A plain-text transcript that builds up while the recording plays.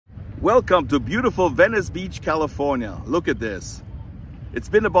Welcome to beautiful Venice Beach, California. Look at this. It's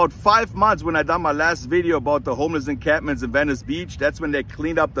been about 5 months when I done my last video about the homeless encampments in Venice Beach. That's when they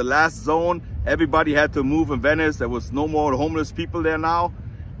cleaned up the last zone. Everybody had to move in Venice. There was no more homeless people there now.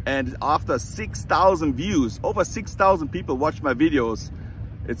 And after 6,000 views, over 6,000 people watch my videos.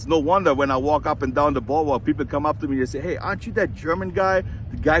 It's no wonder when I walk up and down the boardwalk, people come up to me and say, "Hey, aren't you that German guy?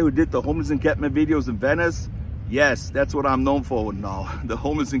 The guy who did the homeless encampment videos in Venice?" Yes, that's what I'm known for now, the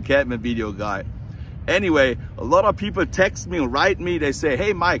homeless encampment video guy. Anyway, a lot of people text me and write me. They say,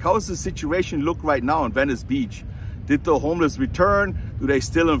 "Hey Mike, how's the situation look right now in Venice Beach? Did the homeless return? Do they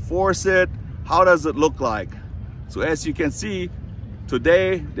still enforce it? How does it look like?" So as you can see,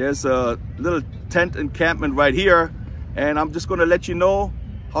 today there's a little tent encampment right here, and I'm just gonna let you know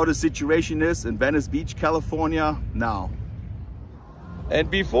how the situation is in Venice Beach, California now. And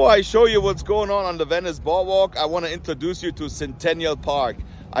before I show you what's going on the Venice Boardwalk, I want to introduce you to Centennial Park.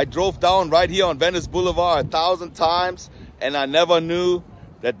 I drove down right here on Venice Boulevard 1,000 times, and I never knew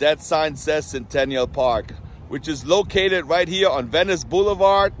that that sign says Centennial Park, which is located right here on Venice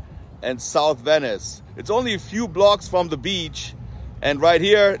Boulevard and South Venice. It's only a few blocks from the beach, and right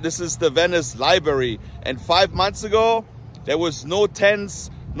here, this is the Venice Library. And 5 months ago, there was no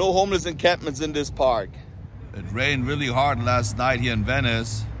tents, no homeless encampments in this park. It rained really hard last night here in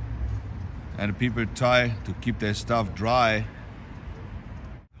Venice, and people try to keep their stuff dry.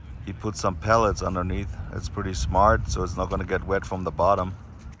 He put some pellets underneath. It's pretty smart, so it's not gonna get wet from the bottom.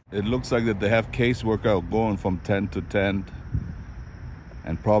 It looks like that they have caseworker going from tent to tent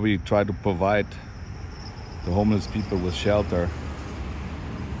and probably try to provide the homeless people with shelter.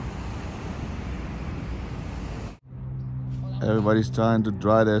 Everybody's trying to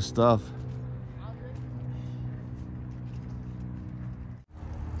dry their stuff.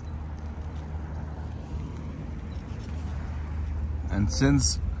 And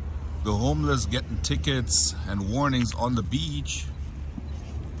since the homeless getting tickets and warnings on the beach,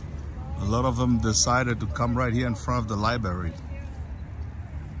 a lot of them decided to come right here in front of the library.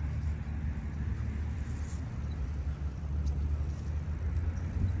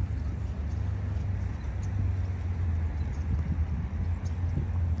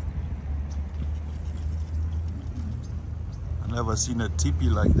 Never seen a teepee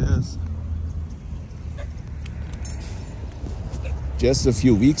like this. Just a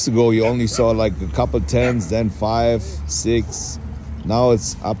few weeks ago, you only saw like a couple tents, then 5, 6. Now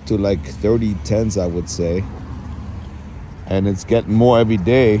it's up to like 30 tents, I would say. And it's getting more every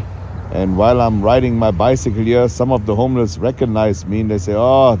day. And while I'm riding my bicycle here, some of the homeless recognize me and they say,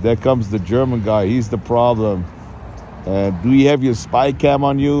 "Oh, there comes the German guy. He's the problem. Do you have your spy cam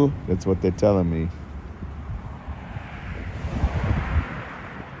on you?" That's what they're telling me.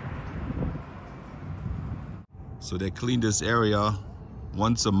 So they clean this area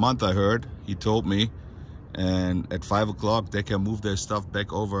once a month, I heard, he told me. And at 5 o'clock, they can move their stuff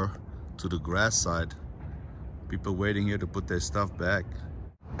back over to the grass side. People waiting here to put their stuff back.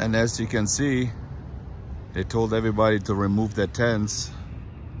 And as you can see, they told everybody to remove their tents.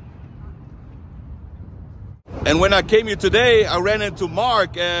 And when I came here today, I ran into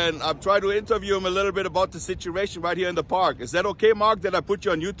Mark and I've tried to interview him a little bit about the situation right here in the park. Is that okay, Mark, that I put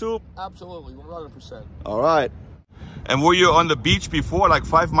you on YouTube? Absolutely, 100%. All right. And were you on the beach before? Like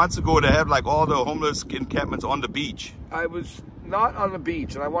 5 months ago, they had like all the homeless encampments on the beach. I was not on the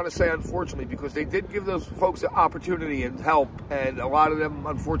beach, and I want to say unfortunately, because they did give those folks an opportunity and help, and a lot of them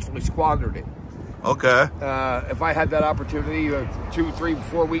unfortunately squandered it. Okay. If I had that opportunity, 2, 3,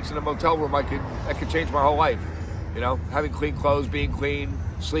 4 weeks in a motel room, I could change my whole life. You know, having clean clothes, being clean,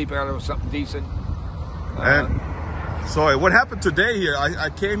 sleeping on something decent. And sorry, what happened today here?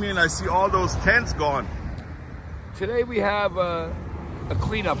 I came in, I see all those tents gone. Today we have a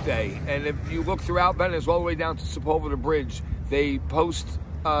cleanup day, and if you look throughout Venice, all the way down to Sepulveda Bridge, they post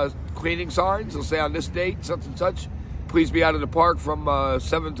cleaning signs. They'll say on this date, such and such, please be out of the park from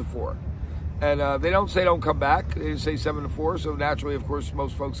 7 to 4. And they don't say don't come back. They say 7 to 4, so naturally, of course,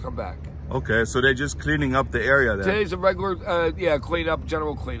 most folks come back. Okay, so they're just cleaning up the area then? Today's a regular, cleanup,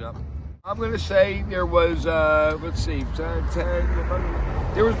 general cleanup. I'm going to say there was, let's see,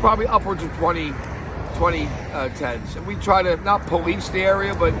 10, there was probably upwards of 20 tents. And we try to not police the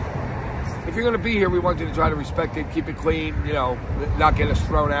area, but if you're going to be here, we want you to try to respect it, keep it clean, you know, not get us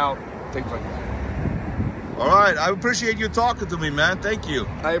thrown out, things like that. All right, I appreciate you talking to me, man. Thank you.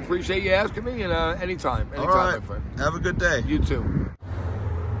 I appreciate you asking me, and anytime, all right, my friend. Have a good day. You too.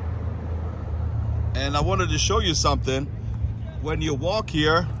 And I wanted to show you something. When you walk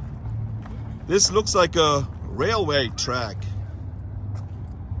here, this looks like a railway track.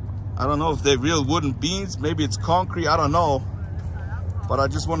 I don't know if they're real wooden beams, maybe it's concrete, I don't know. but I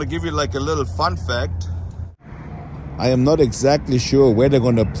just want to give you like a little fun fact. I am not exactly sure where they're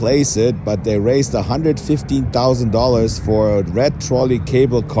going to place it, but they raised $115,000 for a red trolley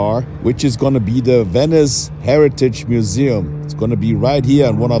cable car, which is going to be the Venice Heritage Museum. It's going to be right here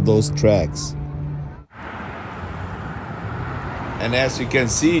on one of those tracks. And as you can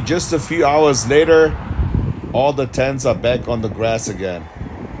see, just a few hours later, all the tents are back on the grass again.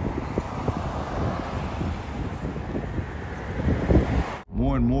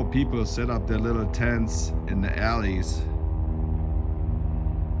 More and more people set up their little tents in the alleys.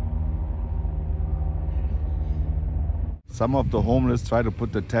 Some of the homeless try to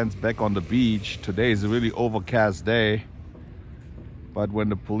put the tents back on the beach. Today is a really overcast day, but when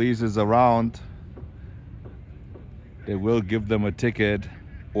the police is around, they will give them a ticket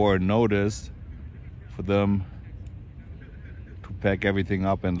or a notice for them to pack everything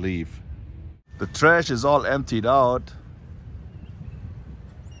up and leave. The trash is all emptied out.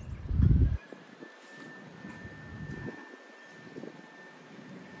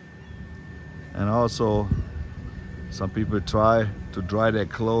 And also, some people try to dry their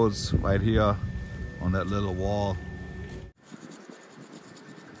clothes right here on that little wall.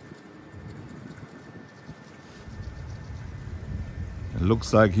 It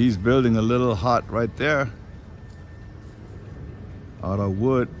looks like he's building a little hut right there out of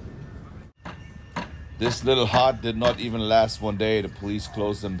wood. This little hut did not even last one day. The police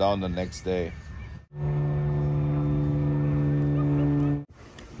closed them down the next day.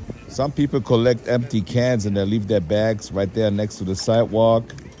 Some people collect empty cans and they leave their bags right there next to the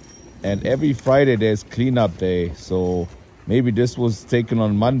sidewalk. And every Friday there's cleanup day. So maybe this was taken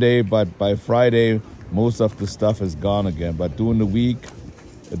on Monday, but by Friday, most of the stuff is gone again. But during the week,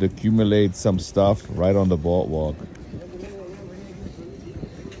 it accumulates some stuff right on the boardwalk.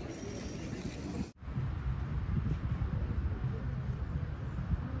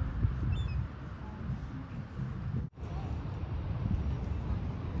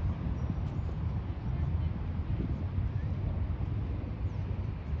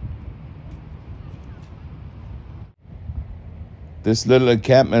 This little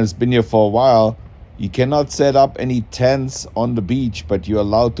encampment has been here for a while. You cannot set up any tents on the beach, but you're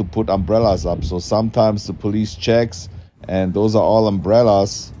allowed to put umbrellas up. So sometimes the police checks, and those are all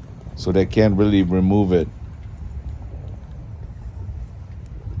umbrellas, so they can't really remove it.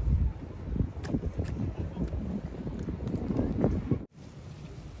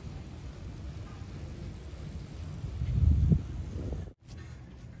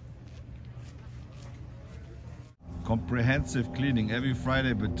 Comprehensive cleaning every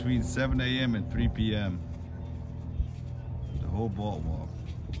Friday between 7 a.m. and 3 p.m. The whole boardwalk.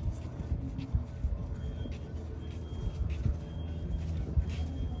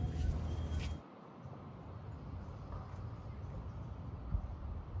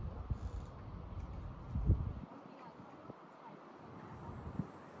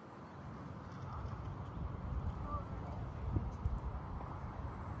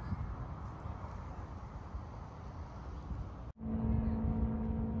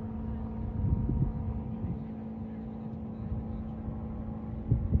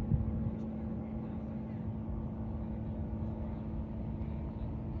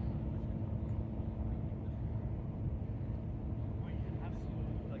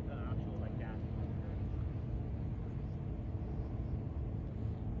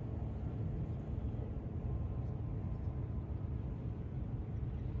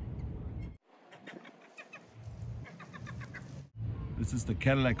 This is the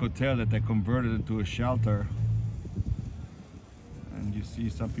Cadillac Hotel that they converted into a shelter. And you see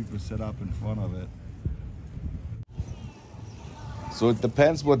some people set up in front of it. So it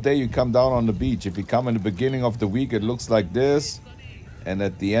depends what day you come down on the beach. If you come in the beginning of the week, it looks like this. And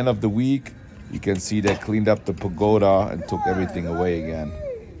at the end of the week, you can see they cleaned up the pagoda and took everything away again.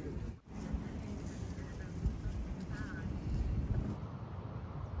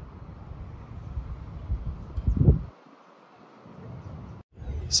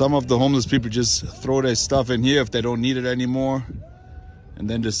 Some of the homeless people just throw their stuff in here if they don't need it anymore. And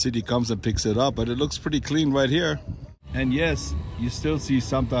then the city comes and picks it up. But it looks pretty clean right here. And yes, you still see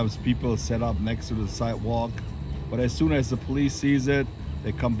sometimes people set up next to the sidewalk. But as soon as the police sees it,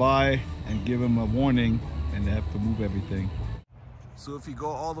 they come by and give them a warning and they have to move everything. So if you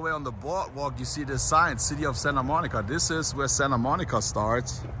go all the way on the boardwalk, you see this sign, City of Santa Monica. This is where Santa Monica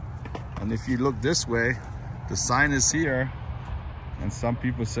starts. And if you look this way, the sign is here. And some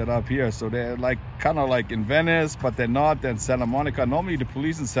people set up here, so they're like kind of like in Venice, but they're not. Then Santa Monica. Normally the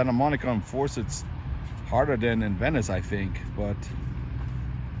police in Santa Monica enforce it harder than in Venice, I think. But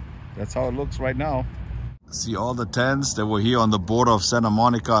that's how it looks right now. See, all the tents that were here on the border of Santa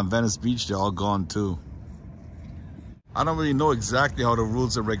Monica and Venice Beach, they're all gone too. I don't really know exactly how the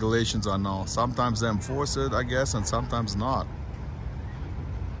rules and regulations are now. Sometimes they enforce it, I guess, and sometimes not.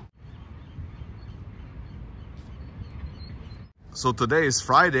 So today is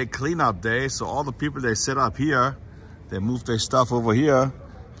Friday, cleanup day. So all the people they set up here, they move their stuff over here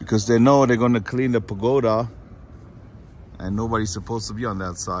because they know they're going to clean the pagoda and nobody's supposed to be on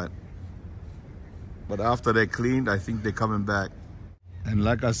that side. But after they cleaned, I think they're coming back. And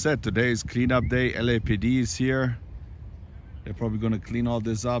like I said, today is cleanup day. LAPD is here. They're probably going to clean all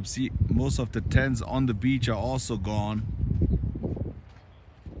this up. See, most of the tents on the beach are also gone.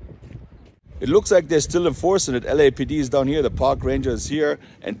 It looks like they're still enforcing it. LAPD is down here, the park ranger is here.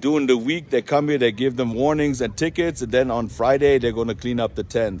 And during the week, they come here, they give them warnings and tickets. And then on Friday, they're going to clean up the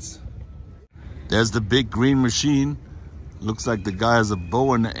tents. There's the big green machine. Looks like the guy has a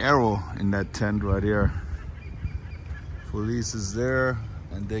bow and an arrow in that tent right here. Police is there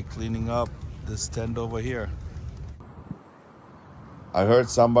and they're cleaning up this tent over here. I heard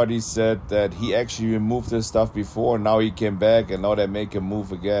somebody said that he actually removed this stuff before and now he came back and now they make him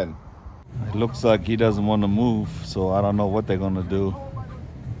move again. It looks like he doesn't want to move, so I don't know what they're gonna do.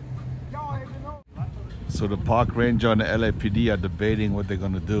 So the park ranger and the LAPD are debating what they're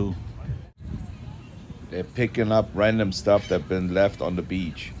gonna do. They're picking up random stuff that's been left on the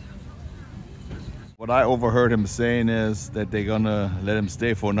beach. What I overheard him saying is that they're gonna let him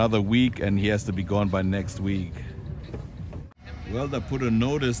stay for another week and he has to be gone by next week. Well, they put a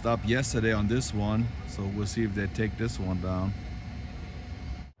notice up yesterday on this one, so we'll see if they take this one down.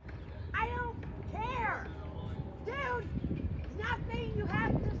 I don't care! Dude, nothing you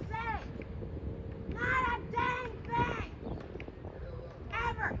have to say! Not a dang thing!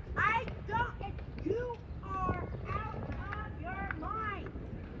 Ever! I don't... You are out of your mind!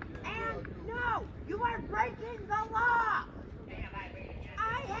 And no, you are breaking the law!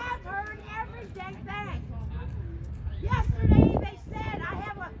 I have heard every dang thing! Yesterday they said I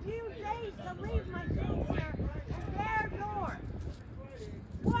have a few days to leave my things here at their door.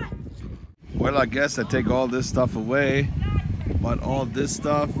 What? Well, I guess I take all this stuff away, but all this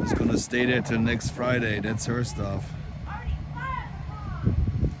stuff is gonna stay there till next Friday. That's her stuff.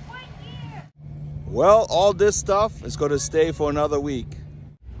 Well, all this stuff is gonna stay for another week.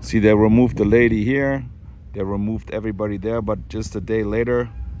 See, they removed the lady here. They removed everybody there, but just a day later,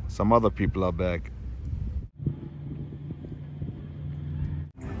 some other people are back.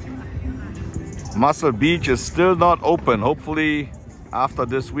 Muscle Beach is still not open. Hopefully after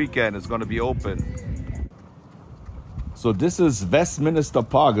this weekend it's going to be open. So this is Westminster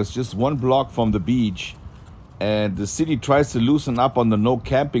Park. It's just one block from the beach. And the city tries to loosen up on the no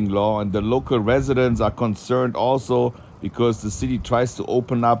camping law. And the local residents are concerned also because the city tries to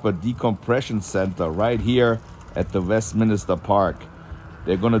open up a decompression center right here at the Westminster Park.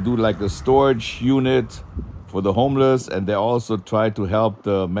 They're going to do like a storage unit for the homeless. And they also try to help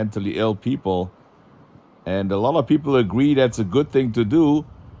the mentally ill people. And a lot of people agree that's a good thing to do,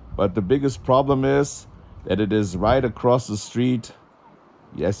 but the biggest problem is that it is right across the street.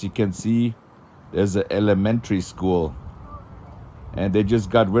 Yes, you can see there's an elementary school. And they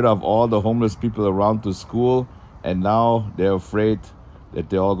just got rid of all the homeless people around the school. And now they're afraid that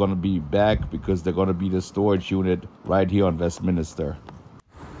they're all going to be back because they're going to be the storage unit right here on Westminster.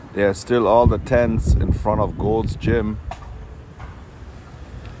 There's still all the tents in front of Gold's Gym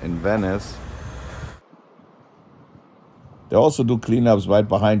in Venice. They also do cleanups right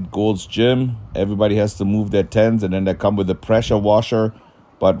behind Gold's Gym. Everybody has to move their tents and then they come with a pressure washer.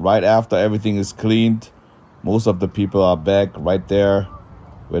 But right after everything is cleaned, most of the people are back right there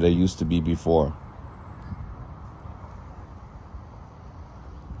where they used to be before.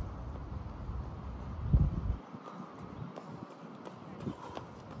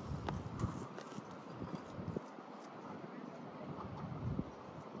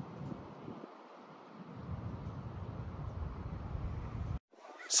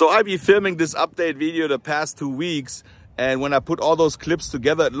 So I've been filming this update video the past 2 weeks, and when I put all those clips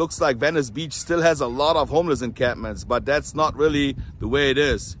together, it looks like Venice Beach still has a lot of homeless encampments, but that's not really the way it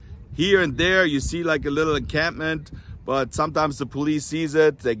is. Here and there you see like a little encampment, but sometimes the police sees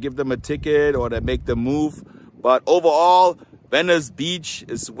it, they give them a ticket or they make them move. But overall, Venice Beach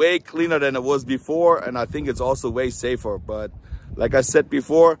is way cleaner than it was before, and I think it's also way safer. But like I said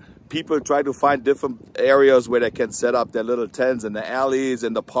before, people try to find different areas where they can set up their little tents in the alleys,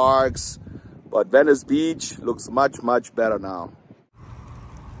 in the parks. But Venice Beach looks much, much better now.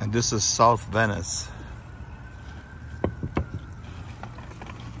 And this is South Venice.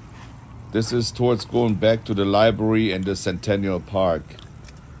 This is towards going back to the library and the Centennial Park.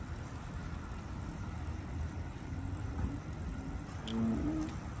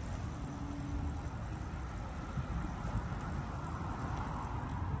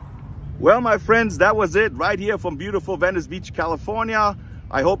 Well, my friends, that was it right here from beautiful Venice Beach, California.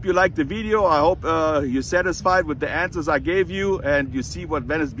 I hope you liked the video. I hope you're satisfied with the answers I gave you and you see what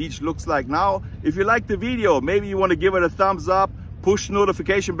Venice Beach looks like now. If you liked the video, maybe you want to give it a thumbs up, push the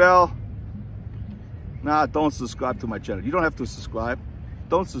notification bell. Nah, don't subscribe to my channel. You don't have to subscribe.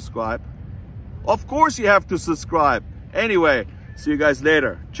 Don't subscribe. Of course you have to subscribe. Anyway, see you guys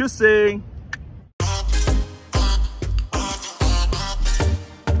later. Tschüssing.